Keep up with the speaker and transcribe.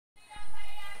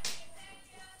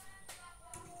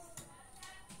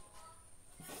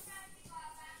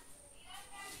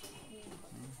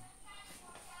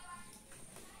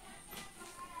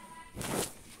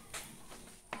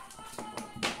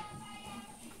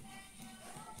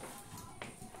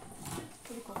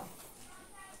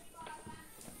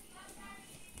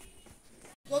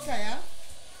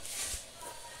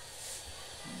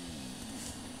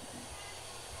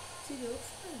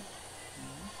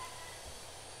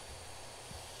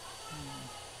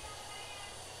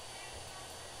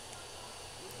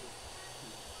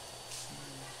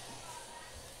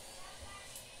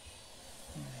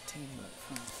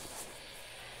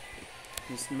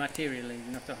this material is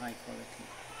not a high quality.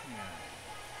 Yeah.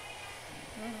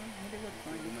 Very good.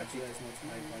 The material is not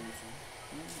high quality.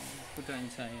 Put it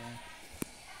inside, yeah.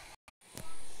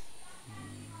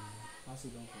 Pass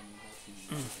it down for me.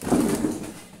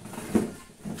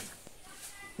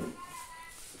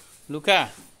 Luca,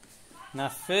 na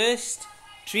first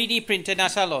 3D printer na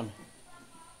salon.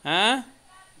 Huh?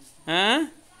 Huh?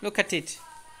 Look at it.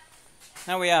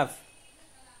 Now we have.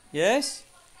 Yes?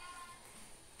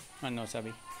 I'm not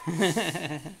sabi.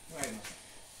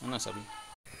 I'm not sabi.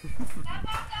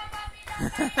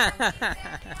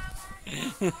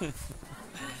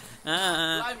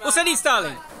 What's that,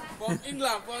 StarLink? For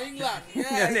England, for England.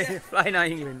 Yeah. Fly now,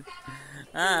 England.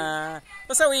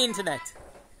 What's our internet?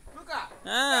 Look at.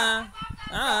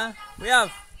 We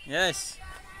have. Yes.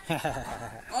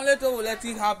 Only to let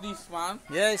you have this one.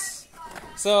 Yes.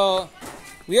 So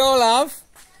we all have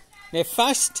the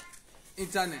fast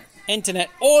internet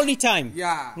all the time.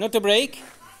 Yeah. Not a break.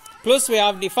 Plus we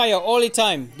have the fire all the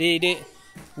time.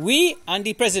 We and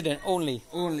the president only.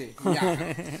 Only.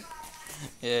 Yeah.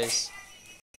 Yes.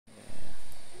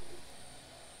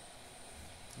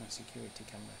 No security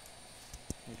camera.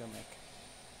 We don't make.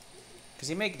 Because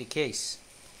you make the case.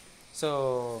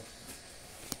 So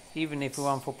even if we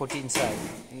want to put inside,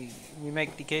 we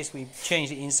make the case, we change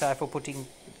the inside for putting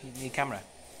the camera.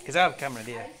 Because I have a camera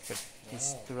there, but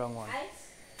it's the wrong one.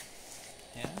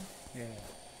 Yeah? Yeah.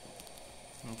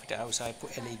 And put it outside,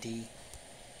 put LED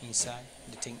inside.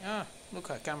 The thing, look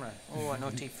at camera. Oh, no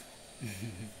teeth. Yeah.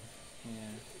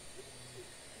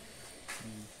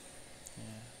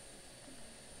 Yeah.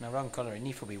 Now wrong colour, it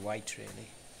needs to be white really.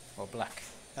 Or black.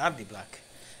 I have the black.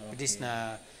 Okay. But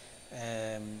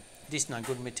this not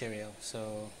good material,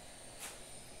 so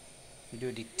we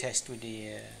do the test with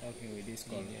the with this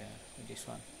color. Yeah, with this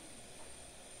one.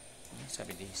 Let's have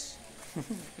this.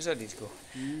 Where's how this go?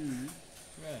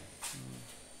 Yeah.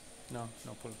 No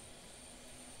pull.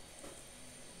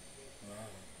 Wow.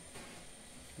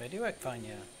 But they work fine,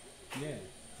 yeah. Yeah.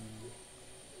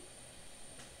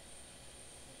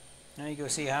 Now you go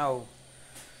see how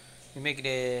we make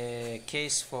the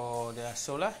case for the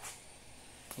solar.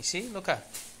 You see, look at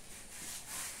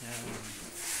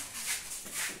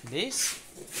this.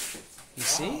 You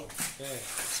see? Yeah.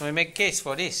 So we make case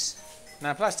for this.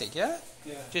 Now plastic, yeah?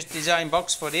 Yeah. Just design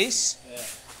box for this.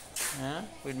 Yeah.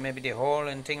 With maybe the hole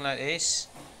and thing like this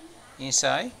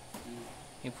inside.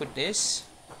 You put this.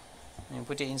 And you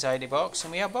put it inside the box,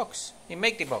 and we have box. You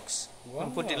make the box. Wow.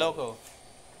 And put the logo.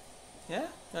 Yeah?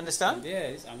 You understand?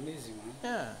 Yeah, it's amazing, man.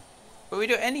 Yeah. But we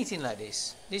do anything like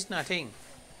this. This is nothing.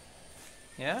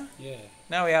 Yeah? Yeah.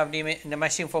 Now we have the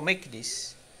machine for make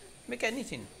this. Make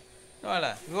anything.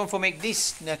 Voila. We want to make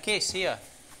this in the case here.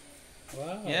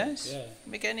 Wow. Yes? Yeah.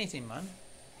 Make anything, man.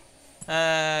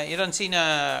 You don't see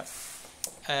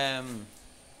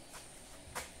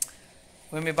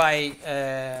when we buy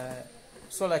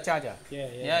solar charger.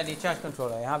 Yeah. The charge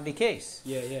controller. I have the case.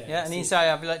 Yeah. And inside I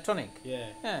have electronic.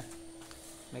 Yeah.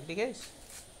 Make the case.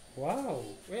 Wow.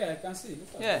 Yeah, I can see.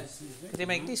 Look at Yeah. this. They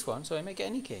make this one, so I make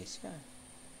any case. Yeah.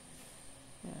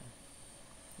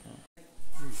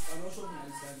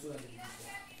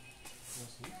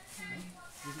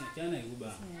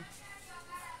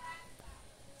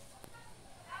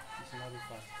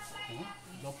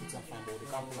 Don't put some fan, but the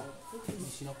camera.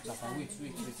 She not put some fan. Wait.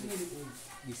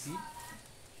 You see?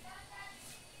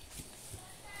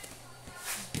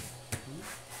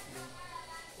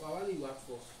 Well, why do you ask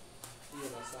for?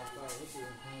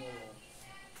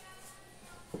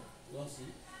 Don't see?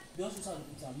 Don't put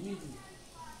some middle.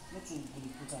 Not to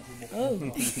put some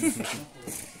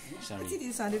Sorry. What is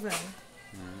this sound different?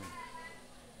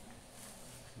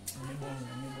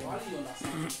 Why do you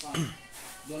understand?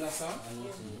 You understand?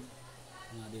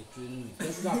 No, they train me.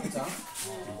 Don't you have pizza?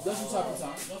 Don't you have pizza?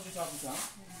 Don't you have pizza?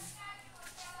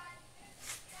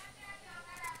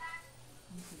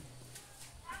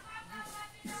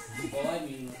 Why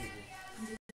mean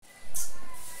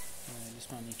This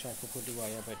one you try to put the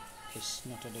wire, but it's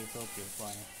not the appropriate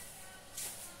wire.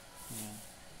 Yeah.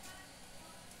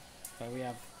 But we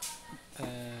have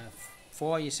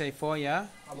 4. You say 4, yeah?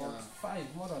 about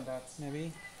 5, more than that.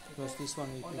 Maybe. Because this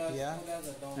one we put here,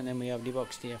 and then we have the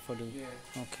box there for the.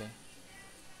 Yeah. Okay.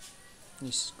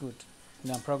 This is good.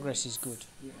 Now progress is good.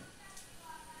 Yeah.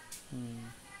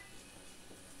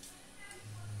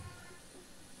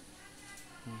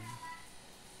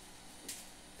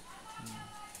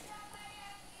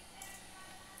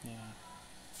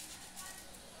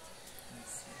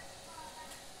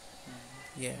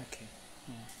 Yeah. Okay.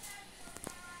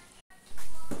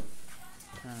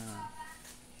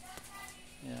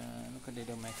 Yeah. Look at they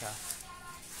don't make a.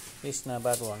 This is not a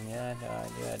bad one, yeah.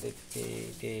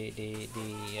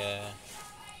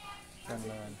 Can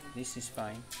learn. This is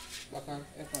fine. Bakang,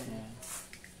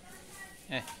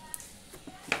 Yeah.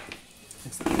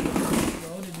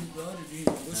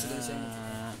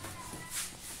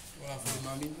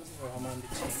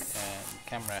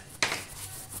 Camera.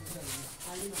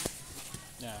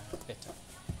 Yeah, better.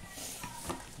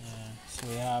 So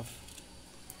we have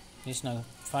this now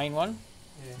fine one.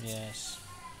 Yes.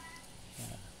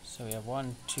 Yeah. So we have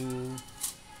 1, 2.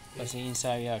 Because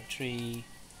inside we have 3,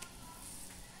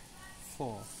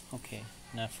 4. Okay,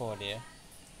 now 4 there.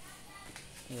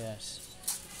 Yes.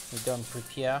 We don't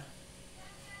prepare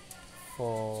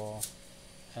for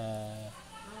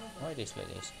why this like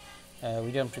this?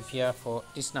 We don't prepare for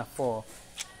it's not 4.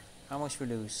 How much we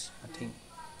lose? I think.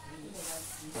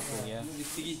 Okay, yeah.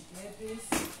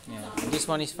 Yeah. This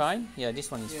one is fine? Yeah,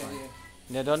 this one is fine.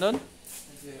 Yeah, done?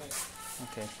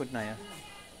 Okay, put now.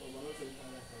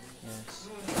 Yes.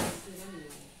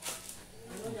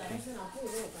 Okay.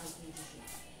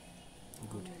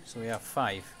 Good. So we have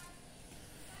 5.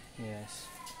 Yes.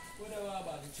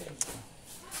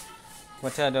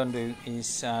 What I don't do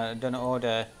is don't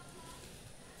order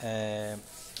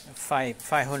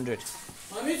 500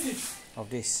 of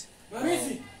this.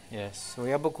 Yes. So we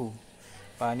have beaucoup.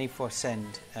 But I need for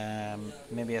send.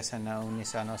 Maybe I send now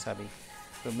Nisa no Sabi.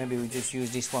 But maybe we just use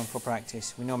this one for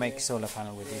practice. We know make solar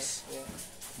panel with this.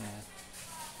 Yeah.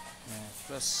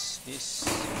 Plus this.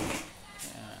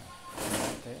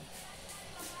 Right there.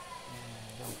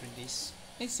 Don't print this.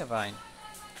 It's a fine.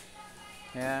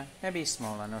 Yeah, maybe it's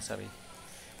smaller, no sabi.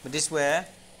 But this where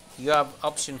you have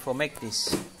option for make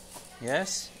this.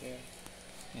 Yes? Yeah.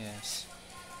 Yes.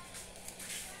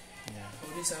 Yeah.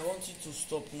 For this I want you to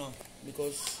stop now,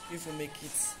 because if you make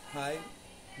it high,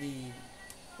 the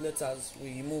letters will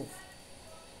remove.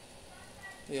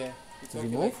 Yeah.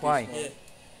 Remove? Why? Yeah.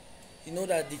 You know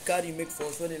that the card you make for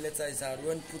us, when the letter is hard,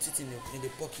 when you put it in the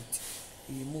pocket, it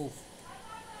remove.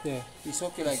 Yeah. It's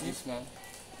okay like this now.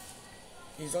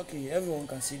 It's okay, everyone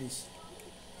can see this.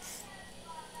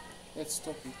 Let's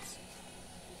stop it.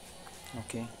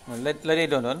 Okay. Well, let it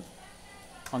done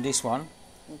on this one.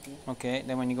 Okay. Okay.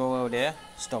 Then when you go over there,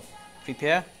 stop.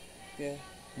 Prepare. Yeah.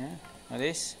 Yeah. Like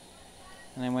this.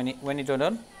 And then when it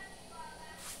done,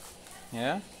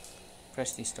 yeah,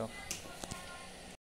 press this stop.